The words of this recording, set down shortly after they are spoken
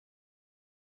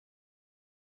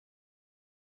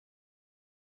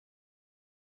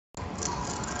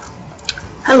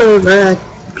Hello there,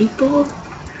 people.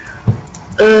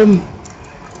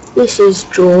 This is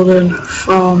Jordan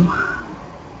from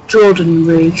Jordan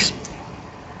Reese.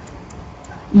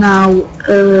 Now,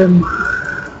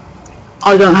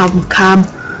 I don't have my cam,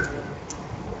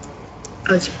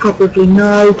 as you probably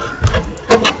know.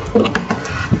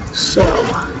 So,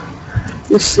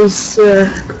 this is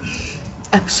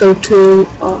episode 2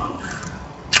 of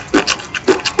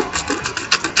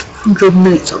 100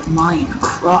 minutes of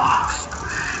Minecraft.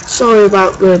 Sorry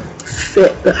about the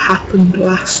fit that happened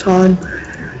last time.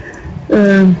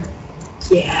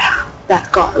 Yeah,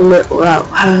 that got a little out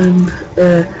of hand.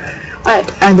 I had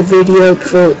to end the video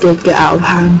before it did get out of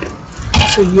hand.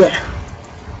 So yeah.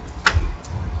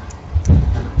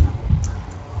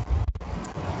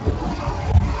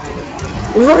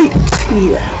 Right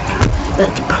here,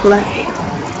 let's play.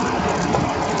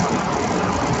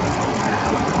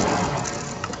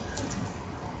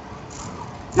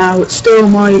 Now it still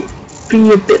might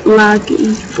be a bit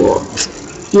laggy, but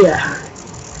yeah,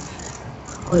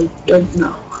 I don't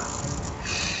know.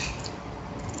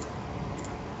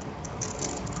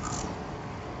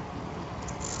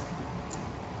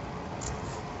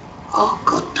 Oh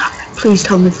god damn it, please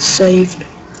tell me it's saved.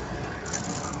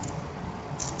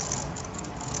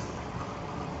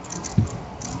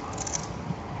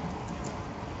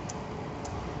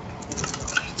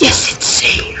 Yes, it's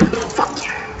saved. Fuck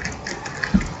yeah.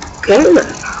 Okay then,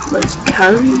 let's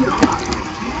carry on.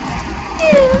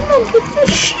 Yeah, look at the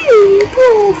sheep.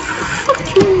 Oh,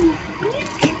 fucking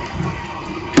bitch.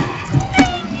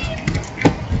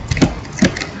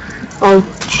 Oh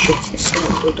shit, it's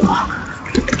so dark.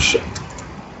 Shit.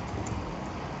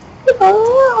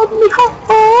 Oh,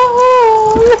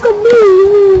 look at me.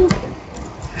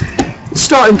 It's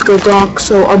starting to go dark,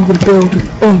 so I'm gonna build an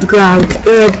underground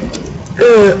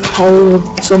hole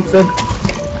or something.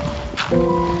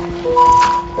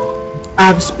 I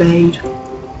have a spade.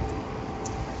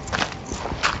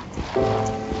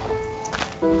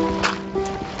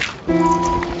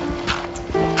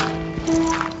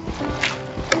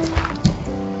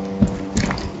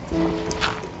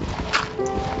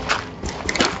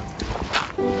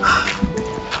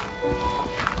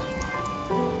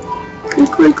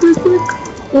 Quick.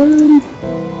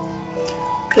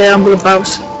 Okay, I'm gonna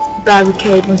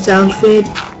barricade myself in.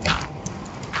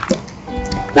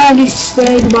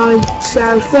 Barricade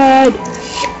myself in.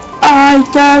 I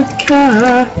don't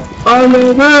care. I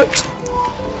love it.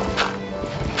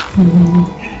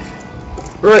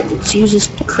 Right, let's use this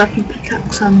crappy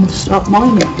pickaxe and start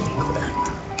mining.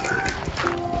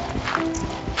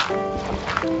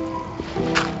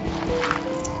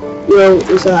 Yo,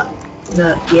 is that?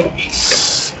 No,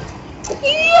 yes.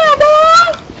 Yeah,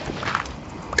 boy!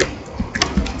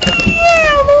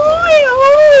 Yeah, boy! Oh,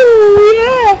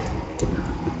 yeah!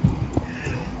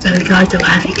 So guys, I'm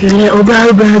having a little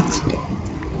moment.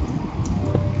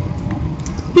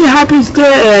 It happens to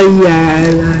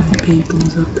people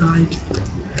sometimes.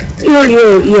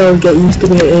 You'll get used to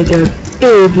it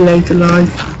in later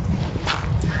life.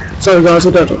 Sorry guys, I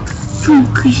don't know.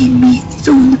 Focus me, it's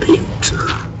on the picture.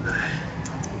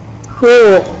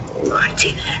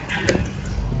 Alrighty then.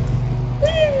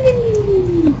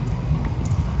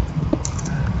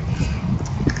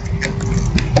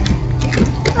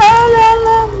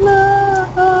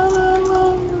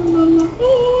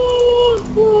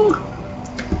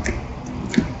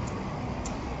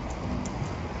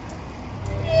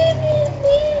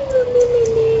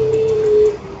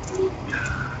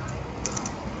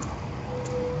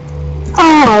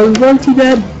 Oh, righty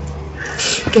then.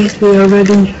 Guess we are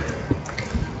ready.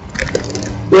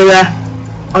 We're there.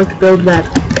 I can build that.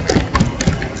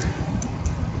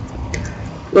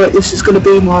 Right, this is going to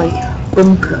be my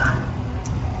bunker.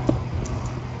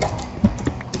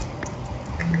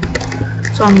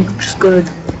 So I'm just going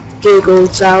to dig all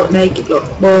this out, make it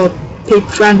look more people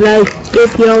friendly,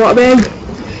 if you know what I mean.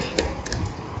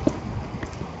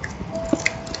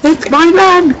 It's my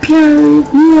land, Pierre.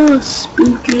 You're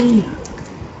spooky.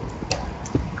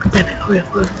 Damn it, hurry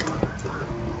up.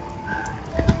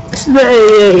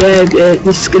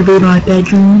 This is going to be my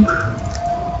bedroom.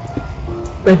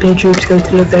 My bedroom's going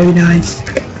to look very nice.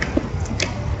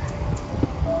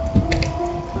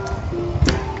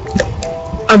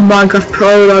 I'm Minecraft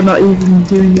Pro, I'm not even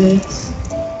doing this.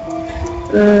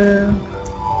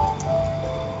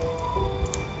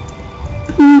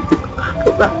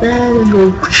 Put that there and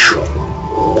go.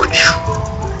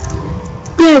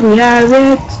 There we have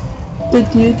it.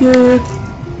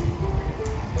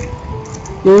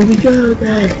 Here we go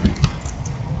then.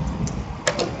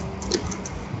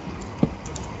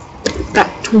 That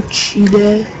touchy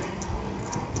there.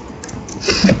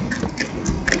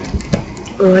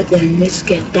 Alright then, let's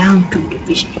get down to the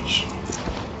business.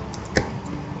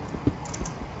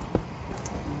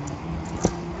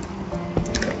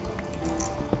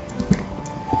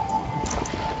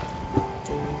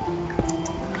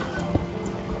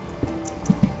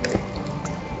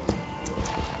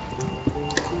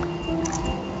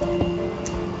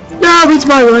 No, it's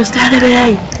my worst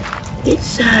enemy.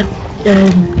 It's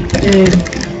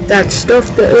that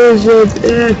stuff that is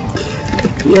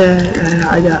yeah,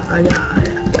 I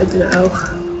don't know.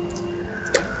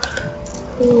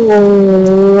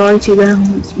 Alrighty then,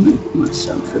 let's make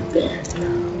myself a bed.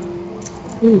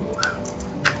 Ooh.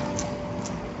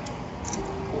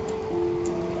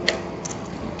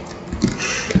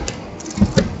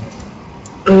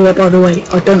 Oh yeah, by the way,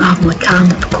 I don't have my cam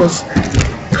because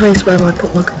the place where I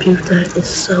put my computer is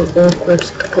so awkward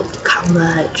to put the cam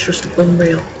there, it's just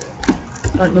unreal.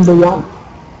 Like number one.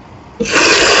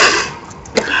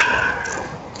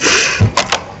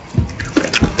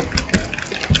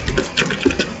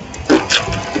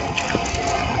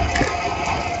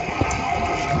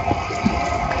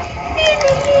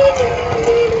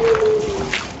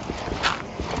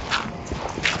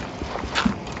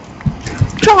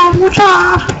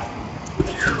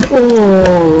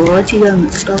 Oh, righty then,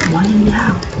 let's start winding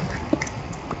down.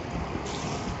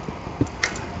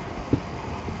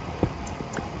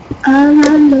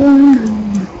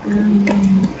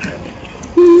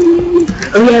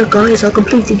 Oh yeah guys, I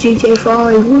completed GTA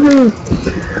 5, woohoo!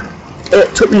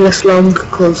 It took me this long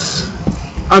because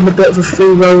I'm a bit of a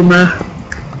free roamer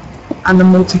and a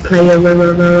multiplayer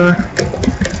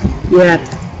yeah,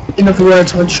 in other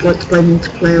words I just like to play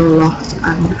multiplayer a lot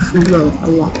and free roam a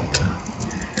lot.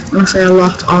 When I say a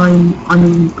lot, I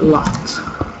mean a lot.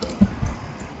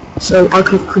 So I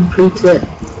could complete it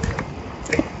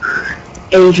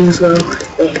ages ago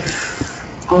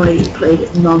if I played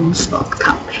it non-stop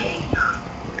campaign.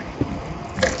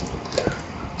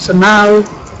 So now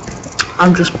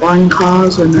I'm just buying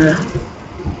cars and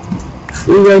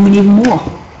free roaming even more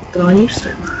than I used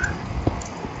to.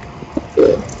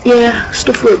 But yeah,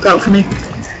 stuff worked out for me.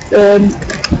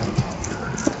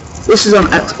 This is on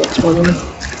Xbox by the way.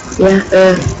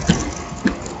 Yeah,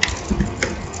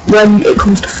 when it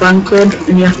comes to Franklin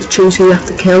and you have to choose who you have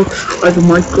to kill, either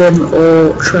Michael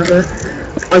or Trevor,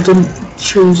 I didn't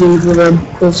choose either of them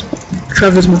because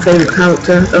Trevor's my favourite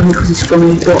character, only because he's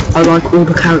funny, but I like all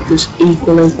the characters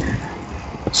equally.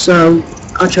 So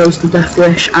I chose the Death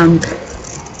Wish and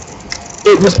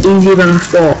it was easier than I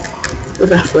thought, the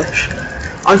Death Wish.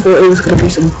 I thought it was going to be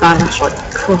some badass, like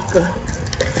proper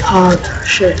hard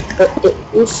shit, but it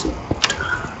wasn't.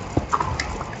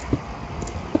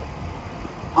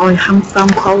 I haven't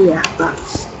found coal yet,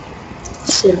 that's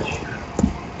silly.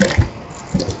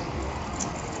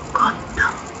 God no.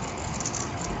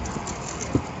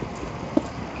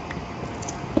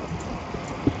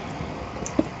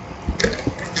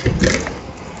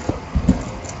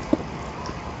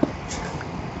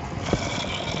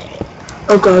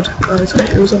 Oh god, guys,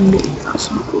 it was on me, that's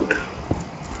not good.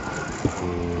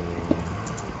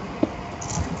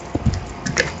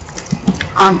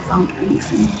 I haven't found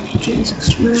anything,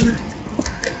 Jesus, really.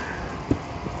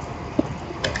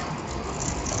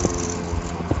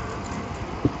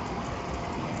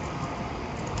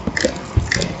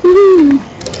 Woo!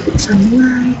 It's a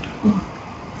light. Oh,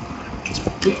 this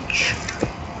bitch.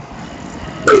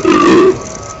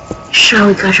 Shall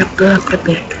we catch up burp a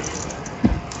bit?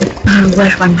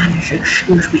 Where's my manager?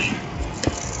 Excuse me.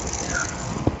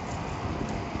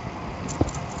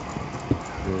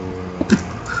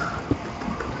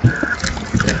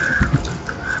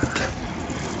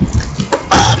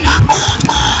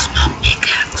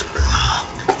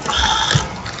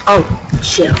 Oh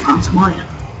shit, I can't smile.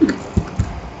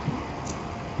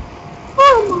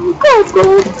 Oh my god, bro,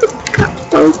 the cat's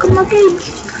broken, my game's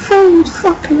froze,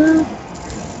 fucking hell.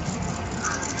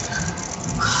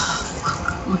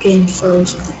 My game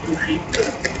froze,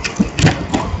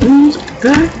 who's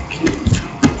back?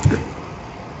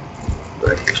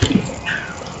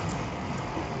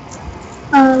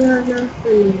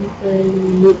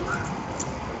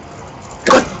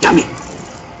 God damn it.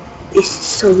 This is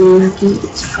so laggy,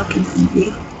 it's fucking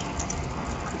unreal.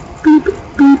 Beep,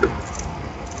 beep.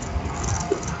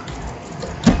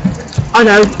 I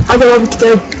know what to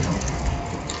do.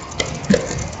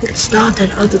 It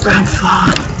started underground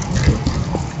farm.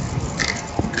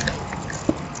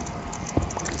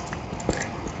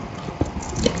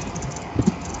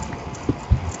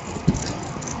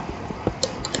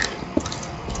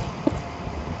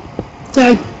 So,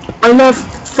 I love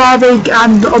farming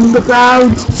and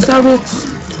underground, so it's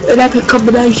an epic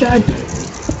combination.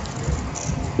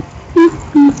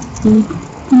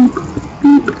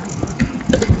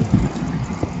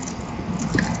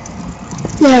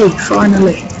 Yay,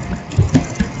 finally.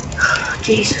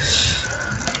 Jesus.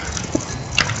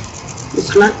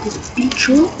 It's like this beach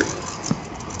up.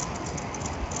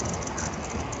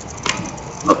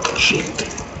 Oh shit.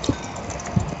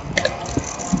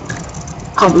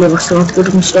 Can't believe I still have to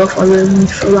do some stuff. I really need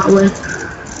to feel that way.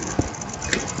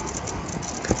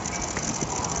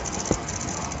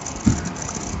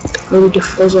 Really just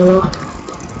fuzz a lot.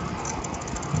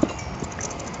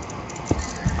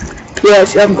 Yeah,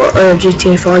 if you haven't got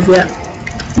GTA 5 yet,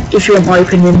 if you want my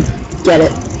opinion, get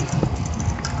it.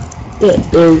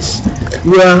 It is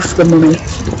worth the money.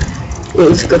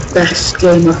 It is the best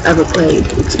game I've ever played.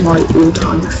 It's my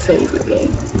all-time favourite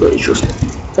game. But it's just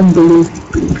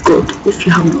unbelievably good if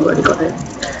you haven't already got it.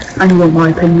 And you want my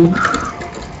opinion.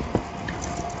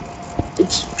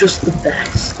 It's just the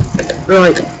best.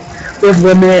 Right, we have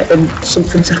 1 minute and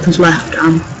something seconds left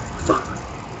and fuck.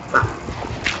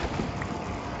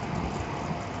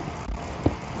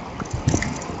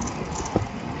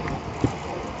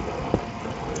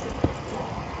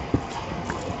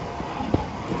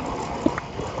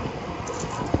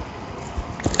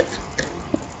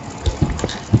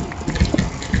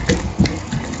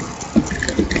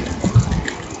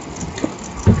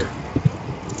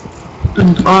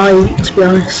 And to be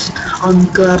honest, I'm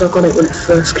glad I got it when it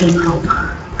first came out.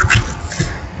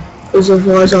 Because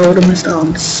otherwise I would have missed out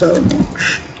on so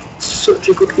much. It's such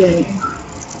a good game.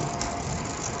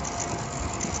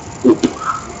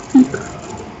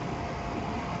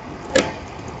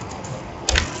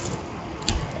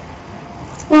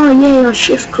 Oh yeah, I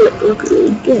shift click, look at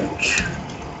the bitch.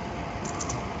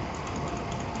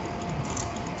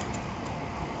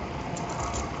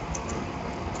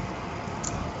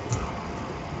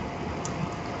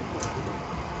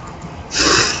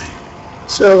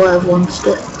 So I have 1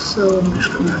 stick, so I'm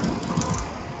just gonna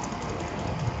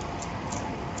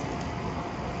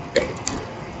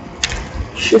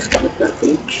shift click that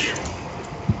bitch.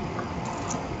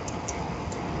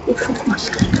 Oh fuck my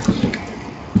stick.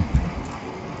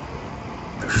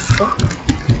 Fuck.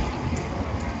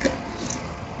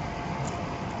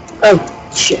 Oh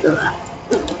shit,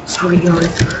 sorry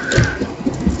guys.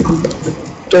 I'm a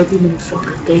dirty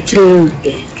motherfucker. Day 2,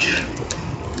 bitch.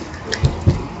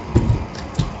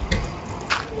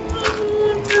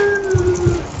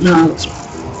 Now let's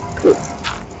put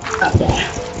that there.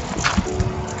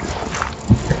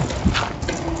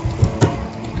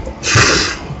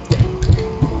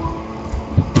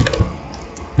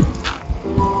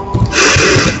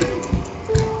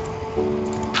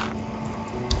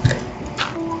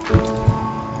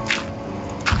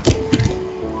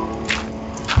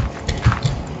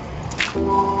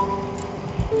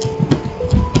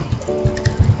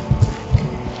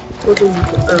 What do we do?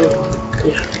 Oh,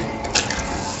 yeah.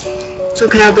 It's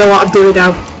okay, I'll go out and do it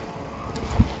now.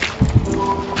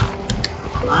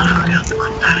 I'll hurry up,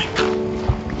 I'm panic.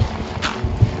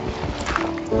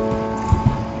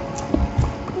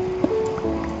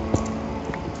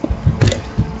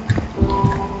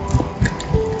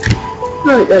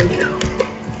 Right, there we go.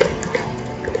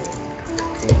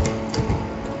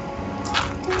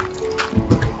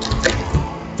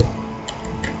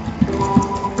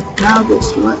 Now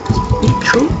this let's be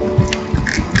true.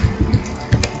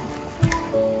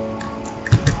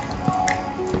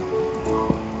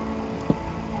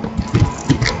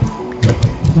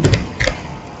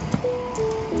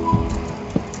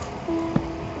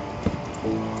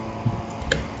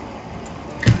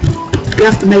 You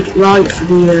have to make it right for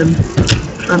the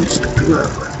plants to grow.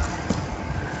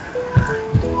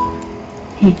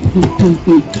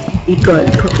 You got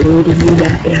it properly, didn't you?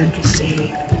 That behind your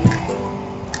save.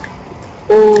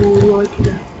 Oh, right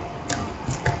there.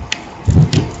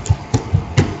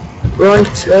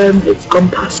 Right, it's gone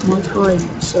past my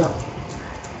time, so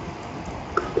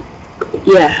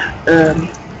yeah.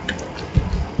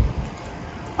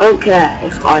 I don't care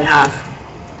if I have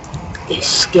this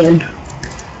skin.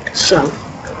 So,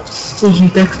 see you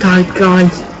next time,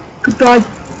 guys. Goodbye.